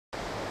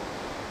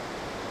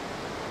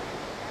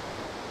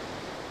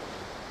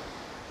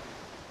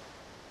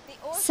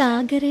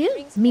සාගරය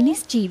මිනිස්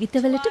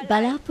ජීවිතවලට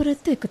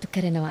බලාපොරොත්තු එකතු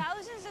කරනවා.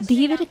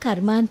 දීවර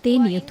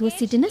කර්මාන්තයේ නියුතුව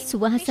සිටින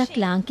සුවහසක්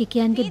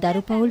ලාංකිකයන්ගේ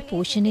දරු පවුල්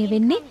පෝෂණය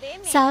වෙන්නේ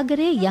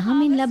සාගරයේ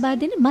යහමින් ලබා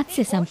දෙන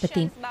මත්ස්‍ය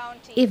සම්පතින්.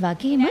 ඒ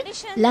වගේම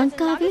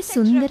ලංකාවේ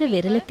සුන්දර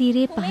වෙරළ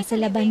තීරයේ පහස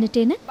ලබන්නට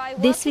එන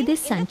දෙස්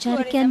විදෙස්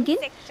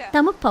සංචාරකයන්ගෙන්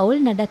තම පවුල්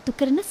නඩත්තු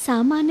කරන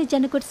සාමාන්‍ය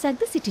ජන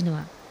කොටසක්ද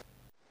සිටිනවා.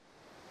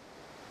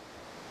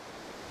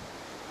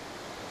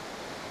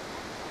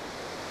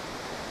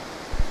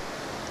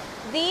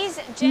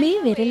 මේ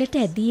වෙරළට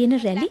ඇදී එන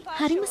රැලි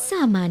හරිම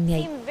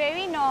සාමාන්‍යයි.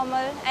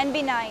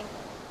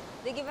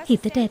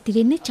 හිතට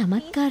ඇතිවෙන්නේ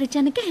චමත්කාර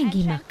ජනක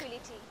හැඟීමක්.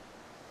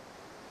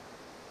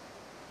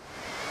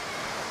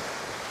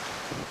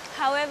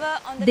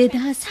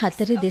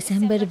 2004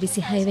 දෙසැම්බර්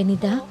 26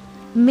 වෙනිදා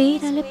මේ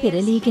රළ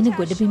පෙරලීගෙන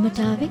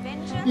ගොඩබිමට ආවේ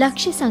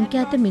ලක්ෂ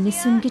සංඛ්‍යාත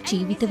මිනිසුන්ගේ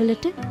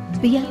ජීවිතවලට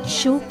බියක්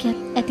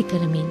ශෝකයක් ඇති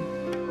කරමින්.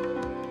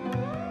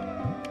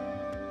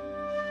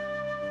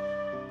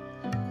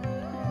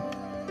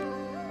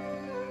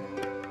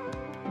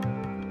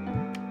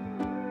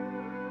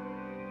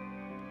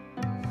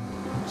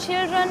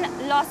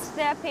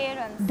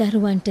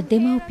 දරුවන්ට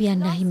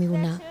දෙමව්පියන් අහිමි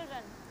වුණා.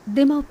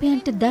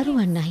 දෙමව්පියන්ට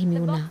දරුවන් අහිමි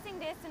වුණා.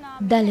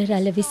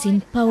 දලරල විසින්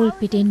පවුල්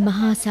පිටින්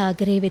මහා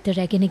සාගරයේ වෙත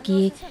රැගෙන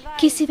ගියේ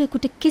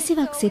කිසිවෙකුට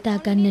කිසිවක් සිතා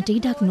ගන්නට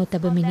ඉඩක්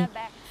නොතබමිනි.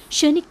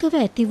 ක්ෂණිකව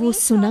ඇති වූ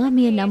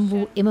සුනාමිය නම්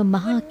වූ එම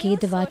මහා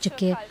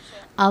ඛේදවාචකය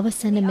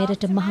අවසන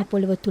මෙරට මහ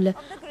පොළව තුල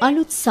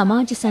අලුත්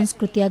සමාජ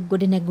සංස්කෘතියක්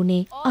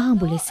ගොඩනැගුණේ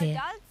අහඹු ලෙසය.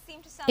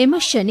 එම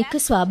ක්ෂණික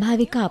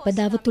ස්වාභාවික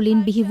අපදාව තුලින්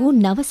බිහි වූ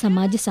නව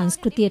සමාජ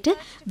සංස්කෘතියට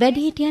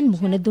වැඩිහිටියන්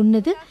මුහුණ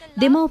දුන්නද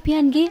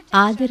දෙමව්පියන්ගේ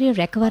ආදරය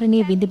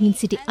රැකවරණය විඳමින්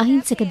සිටි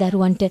අහිංසක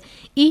දරුවන්ට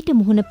ඊට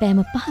මුහුණ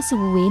පෑම පහසු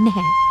වූයේ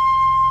නැහැ.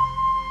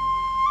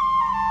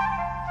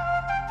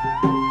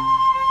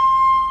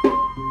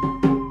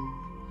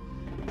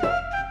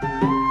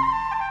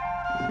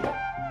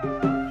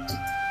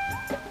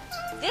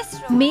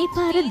 මේ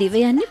පාර දිව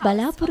යන්නේ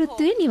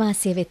බලාපොරොත්තුවේ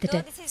නිවාසය වෙතට.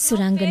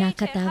 සුරංගනා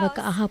කතාවක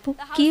අහපු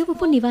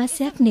කියවපු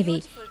නිවාසයක්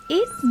නෙවෙයි.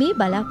 ඒත් මේ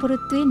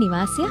බලාපොරොත්තුවේ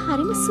නිවාසය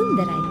හරිම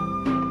සුන්දරයි.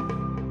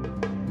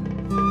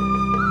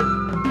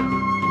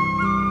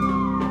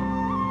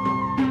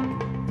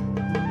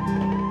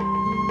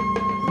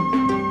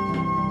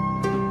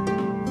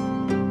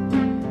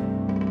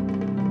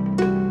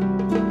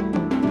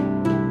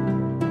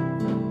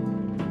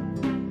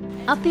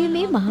 අපේ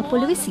මේ මහ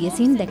පොළොවේ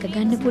සියසින් දැක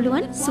ගන්න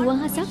පුළුවන්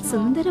සුවහසක්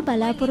සුන්දර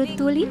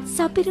බලාපොරොත්තු වලින්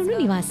සපිරුණු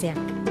නිවාසයක්.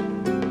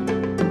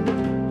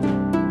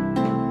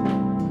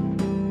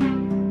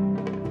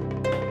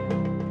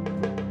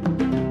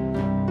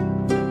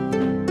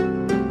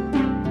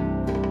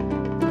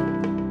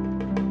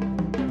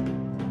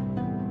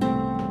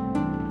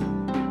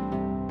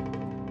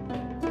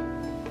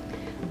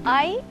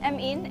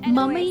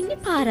 මම ඉන්නේ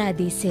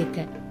පාරාදීසයක.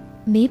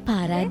 මේ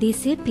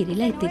පාරාදීසය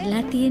පිරීලා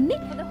ඉතිරිලා තියෙන්නේ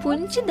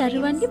පුංචි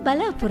දරුවන්ගේ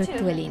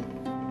බලාපොරොත්තු වලින්.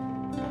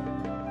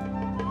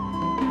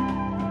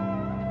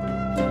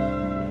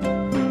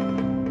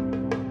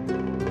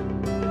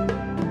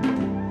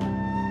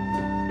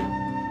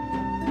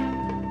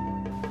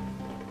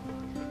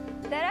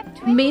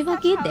 මේ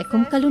වගේ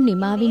දැකුම් කළු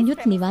නිමාවින්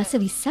යුත් නිවාස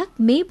 20ක්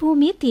මේ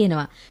භූමියේ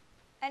තියෙනවා.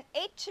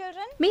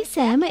 මේ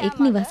සෑම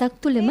එක් නිවසක්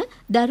තුළම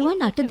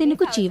දරුවන් 8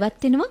 දෙනෙකු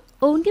ජීවත් වෙනවා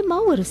ඔවුන්ගේ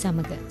මව්වරු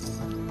සමග.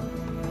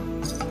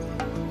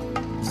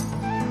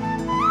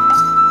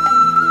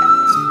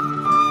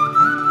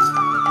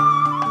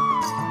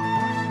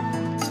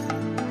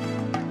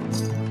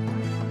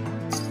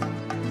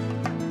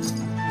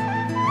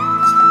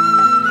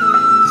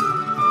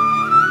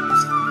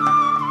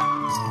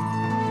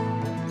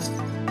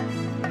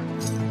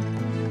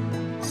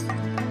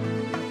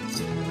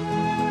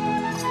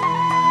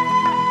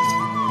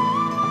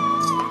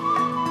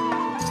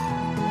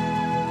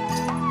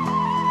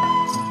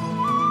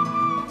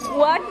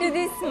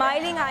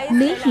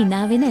 මේ hina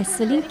වෙන ඇස්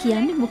වලින්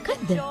කියන්නේ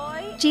මොකද්ද?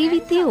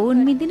 ජීවිතයේ ඕන්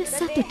මිදින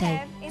සතුටයි,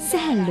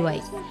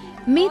 සැහැල්ලුවයි.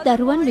 මේ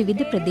දරුවන්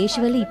විවිධ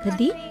ප්‍රදේශවල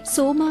ඉපදී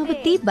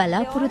සෝමාවතී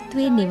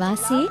බලාපොරොත්තුවේ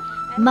නිවාසයේ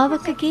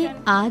මවකගේ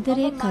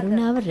ආදරය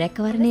කරුණාව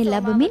රැකවරණය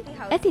ලැබමින්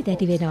ඇති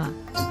දැඩි වෙනවා.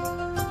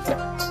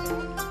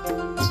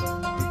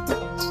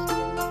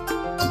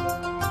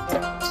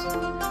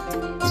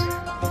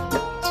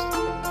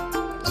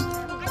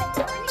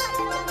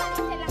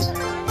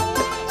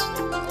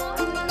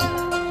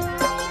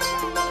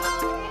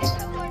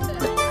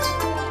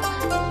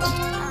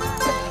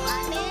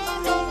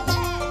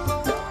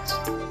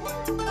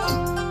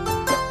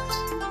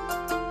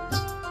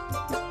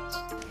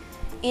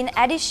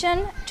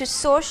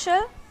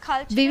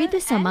 විවිධ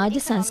සමාජ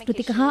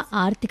සංස්කෘතික හා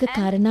ආර්ථික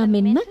කාරණා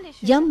මෙන්ම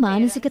යම්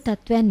මානසික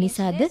තත්ත්වයන්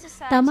නිසාද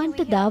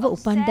තමන්ට දාව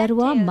උපන්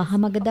දරුවා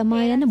මහමග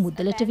දමා යන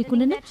මුදලට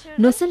විකුණන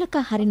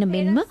නොසලකා හරින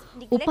මෙන්ම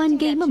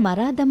උපන්ගෙයිම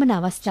මරා දමන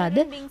අවස්ථාද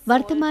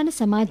වර්තමාන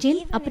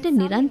සමාජයෙන් අපට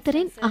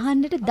නිරන්තරයෙන්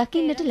අහන්නට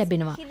දකින්නට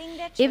ලැබෙනවා.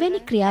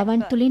 එවැනි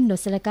ක්‍රියාවන් තුළින්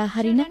නොසලකා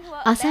හරින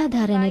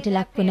අසාධාරණයට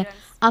ලක්වන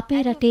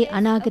අපේ රටේ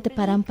අනාගත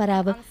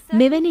පරම්පරාව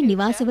මෙවැනි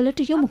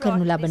නිවාසවලට යොමු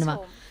කරනු ලබනවා.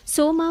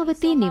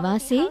 සෝමාවතී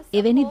නිවාසයේ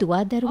එවැනි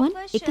දුවා දරුවන්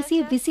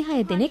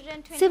 126 දෙනෙක්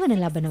සෙවන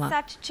ලබනවා.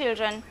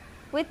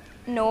 with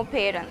no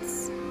parents.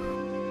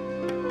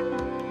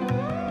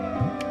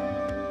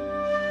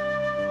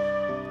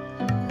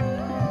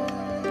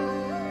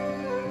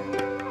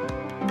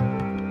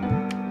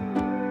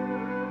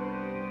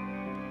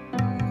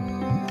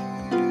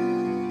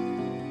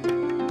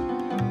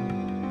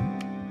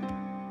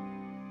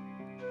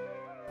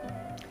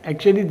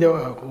 Actually, the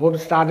home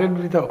started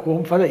with a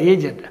home for the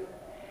aged.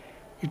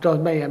 It was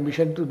my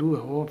ambition to do a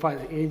home for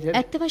the aged.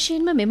 ඇත්ත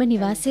වශයෙන්ම මෙම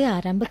නිවාසය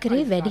ආරම්භ කරේ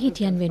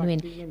වැඩිහිටියන්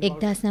වෙනුවෙන්.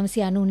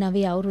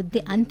 1999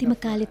 අවුරුද්දේ අන්තිම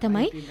කාලේ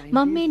තමයි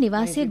මම මේ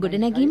නිවාසය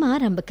ගොඩනැගීම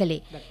ආරම්භ කළේ.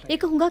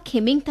 ඒක හුඟක්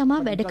හිමින් තමා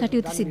වැඩ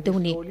කටයුතු සිද්ධ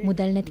වුණේ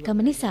මුදල් නැතිකම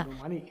නිසා.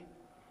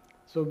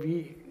 So we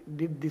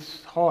did this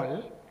hall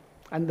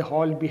and the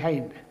hall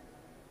behind.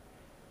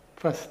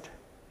 First,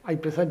 I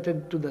presented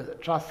to the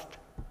trust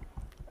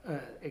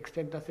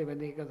extent of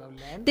 7 acres of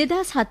land.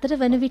 2004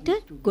 වන විට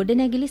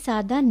ගොඩනැගිලි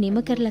සාදා නිම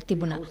කරලා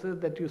තිබුණා. Houses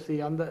that you see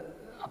on the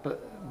upper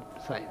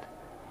side.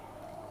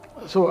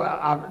 So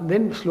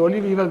then slowly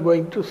we were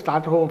going to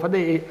start home for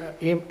the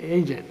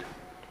aged.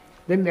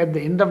 Then at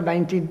the end of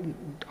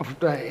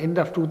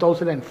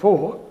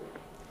 2004,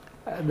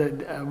 the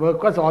work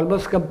was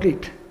almost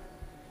complete.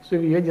 So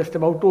we were just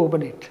about to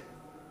open it.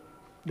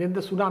 Then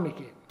the tsunami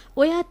came.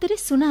 ඔය අතරේ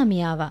සුනාමිය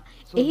ආවා.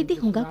 එහිදී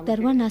හුඟක්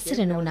දරුවන්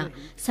අසරණ වුණා.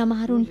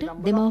 සමහරුන්ට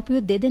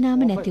දෙමව්පියෝ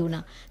දෙදෙනාම නැති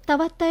වුණා.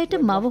 තවත් අයට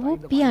මව හෝ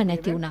පියා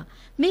නැති වුණා.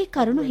 මේ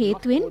කරුණු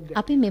හේතුවෙන්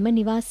අපි මෙම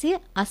නිවාසය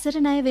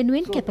අසරණ අය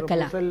වෙනුවෙන් කැප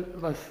කළා.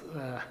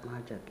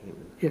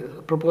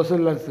 Proposal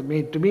was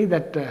made to me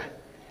that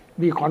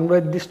we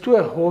convert this to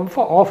a home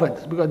for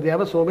orphans because there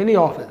were so many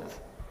orphans.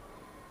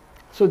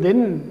 So then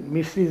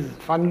Mrs.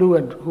 Van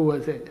Leeuwen, who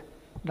was a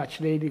Dutch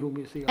lady whom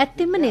you see.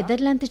 ඇත්තෙන්ම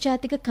නෙදර්ලන්ත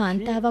ජාතික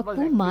කාන්තාවක්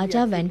වූ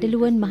මාජා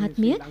වැන්ඩලුවන්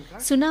මහත්මිය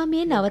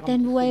සුනාමියේ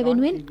නවතැන් වූ අය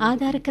වෙනුවෙන්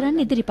ආධාර කරන්න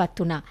ඉදිරිපත්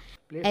වුණා.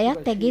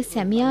 ඇයත් ඇගේ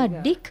සැමියා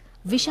ඩික්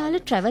විශාල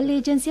ට්‍රැවල්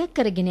ඒජන්සියක්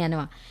කරගෙන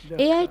යනවා.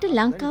 ඒ අයට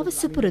ලංකාව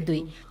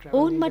සුපුරුදුයි.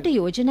 ඔවුන් මට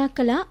යෝජනා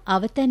කළා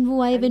අවතැන් වූ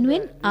අය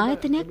වෙනුවෙන්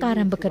ආයතනයක්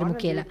ආරම්භ කරමු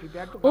කියලා.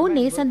 ඔවුන්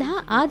ඒ සඳහා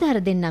ආධාර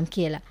දෙන්නම්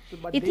කියලා.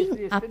 ඉතින්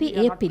අපි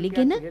එය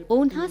පිළිගෙන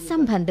ඔවුන් හා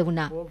සම්බන්ධ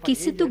වුණා.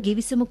 කිසිදු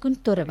ගිවිසුමකින්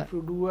තොරව. If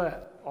you do a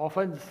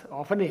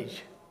orphanage,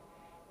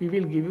 we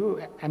will give you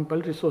ample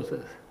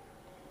resources.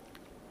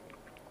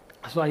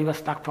 So I was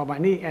stuck for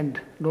money and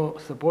no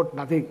support,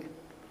 nothing.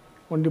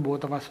 Only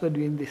both of us were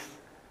doing this.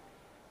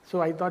 So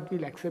I thought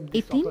we'll accept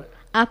this ඉතින් offer.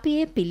 අපි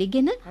ඒ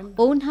පිළිගෙන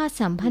ඔවුන් හා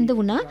සම්බන්ධ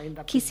වුණා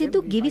කිසිදු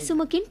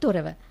ගිවිසුමකින්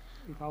තොරව.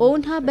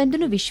 ඔවුන් හා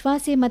බැඳුණු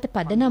විශ්වාසයේ මත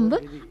පදනම්ව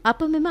අප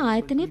මෙම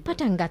ආයතනය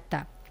පටන්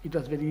ගත්තා. It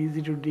was very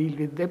easy to deal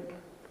with them.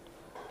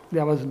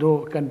 There was no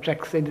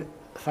contract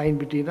signed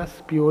between us,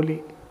 purely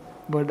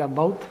word of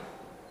mouth.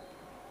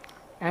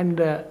 And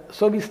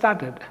so we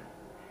started.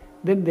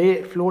 Then they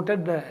floated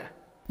the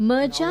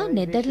මර්ජා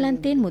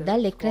නෙදර්ලන්තයෙන්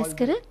මුදල් එක්රැස්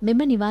කර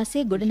මෙම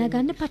නිවාසය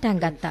ගොඩනගන්න පටන්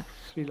ගත්තා.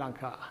 Sri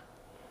Lanka.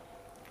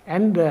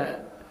 And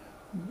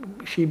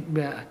she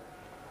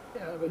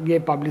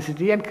gave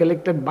publicity and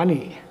collected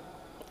money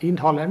in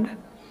Holland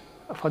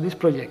for this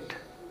project.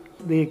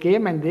 They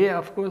came and they,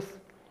 of course,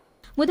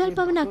 මුදල්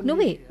පවණක්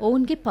නොවේ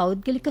ඔවුන්ගේ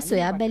පෞද්ගලික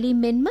සොයා බැලීම්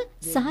මෙන්ම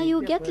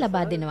සහයෝගයක්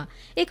ලබා දෙනවා.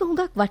 ඒක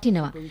හුඟක්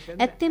වටිනවා.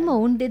 ඇත්තෙන්ම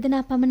ඔවුන්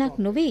දෙදෙනා පමණක්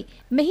නොවේ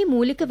මෙහි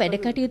මූලික වැඩ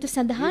කටයුතු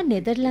සඳහා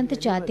නෙදර්ලන්ත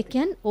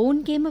ජාතිකයන්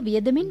ඔවුන්ගේම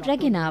වියදමින්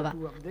රැගෙන ආවා.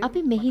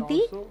 අපි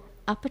මෙහිදී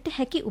අපට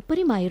හැකි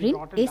උපරිම අයුරින්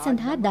ඒ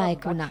සඳහා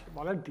දායක වුණා.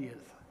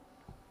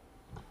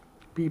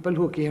 People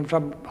who came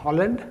from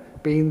Holland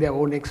paying their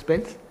own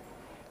expense,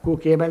 who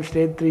came and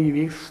stayed 3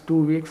 weeks,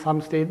 2 weeks, some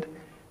stayed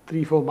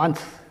 3-4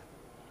 months.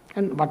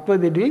 And what were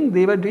they doing?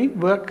 They were doing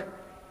work,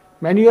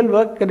 manual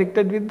work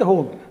connected with the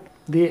home.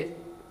 They,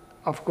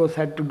 of course,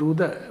 had to do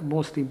the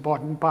most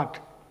important part,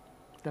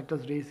 that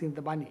was raising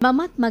the money.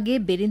 මමත් මගේ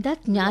බිරිඳත්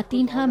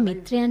ඥාතීන් හා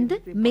මිත්‍රයන්ද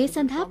මේ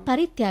සඳහා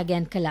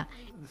පරිත්‍යාගයන් කළා.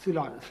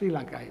 Sri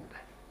Lanka.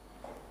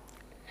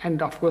 And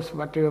of course,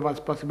 whatever was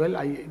possible,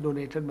 I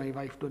donated, my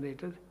wife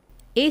donated.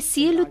 ඒ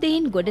සියලු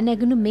දෙයින්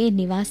ගොඩනැගුණු මේ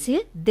නිවාසය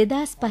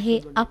 2005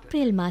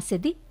 අප්‍රේල්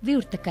මාසෙදී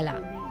විවෘත කළා.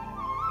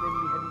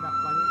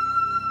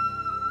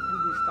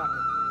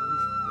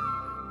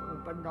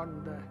 On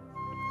the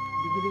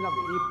beginning of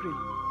April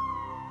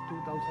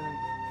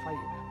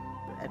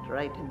 2005.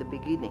 Right in the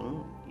beginning,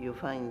 you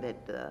find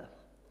that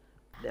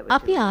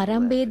අපි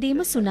ආරම්භයේදීම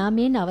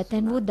සුනාමියෙන්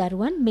අවතැන් වූ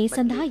දරුවන් මේ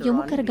සඳහා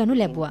යොමු කරගනු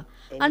ලැබුවා.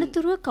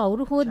 අනතුරුව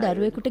කවුරු හෝ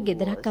දරුවෙකුට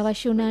ගෙදරක්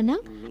අවශ්‍ය වුණා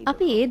නම්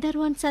අපි ඒ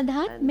දරුවන්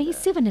සඳහා මෙහි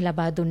සෙවණ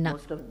ලබා දුන්නා.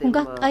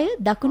 හුඟක් අය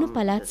දකුණු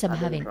පළාත්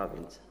සභාවෙන්.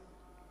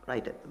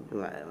 Right,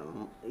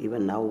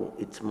 even now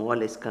it's more or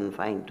less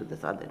confined to the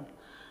southern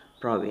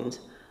province.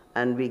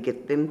 And we get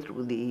them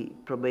through the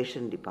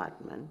probation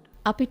department.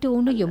 අපිට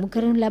උණු යොමු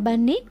කරනු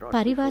ලබන්නේ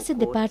පරිවාස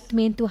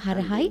දෙපාර්තමේන්තුව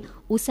හරහායි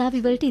උසාවි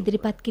වලට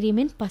ඉදිරිපත්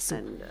කිරීමෙන් පසු.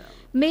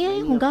 මේ අය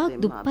හුඟක්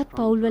දුප්පත්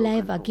පවුල්වල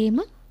අය වගේම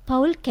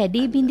පවුල්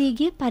කැඩී බිඳී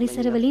ගිය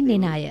පරිසරවලින්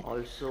එන අය.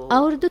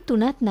 අවුරුදු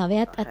 3ත්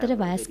 9ත් අතර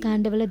වයස්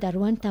කාණ්ඩවල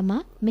දරුවන් තමා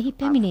මෙහි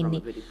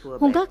පැමිණෙන්නේ.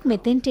 හුඟක්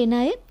මෙතෙන්ට එන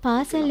අය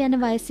පාසල් යන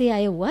වයසේ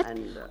අය වුවත්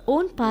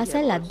ඔවුන්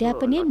පාසල්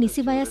අධ්‍යාපනය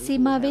නිසි වයස්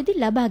සීමාවෙදී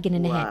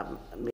ලබාගෙන නැහැ.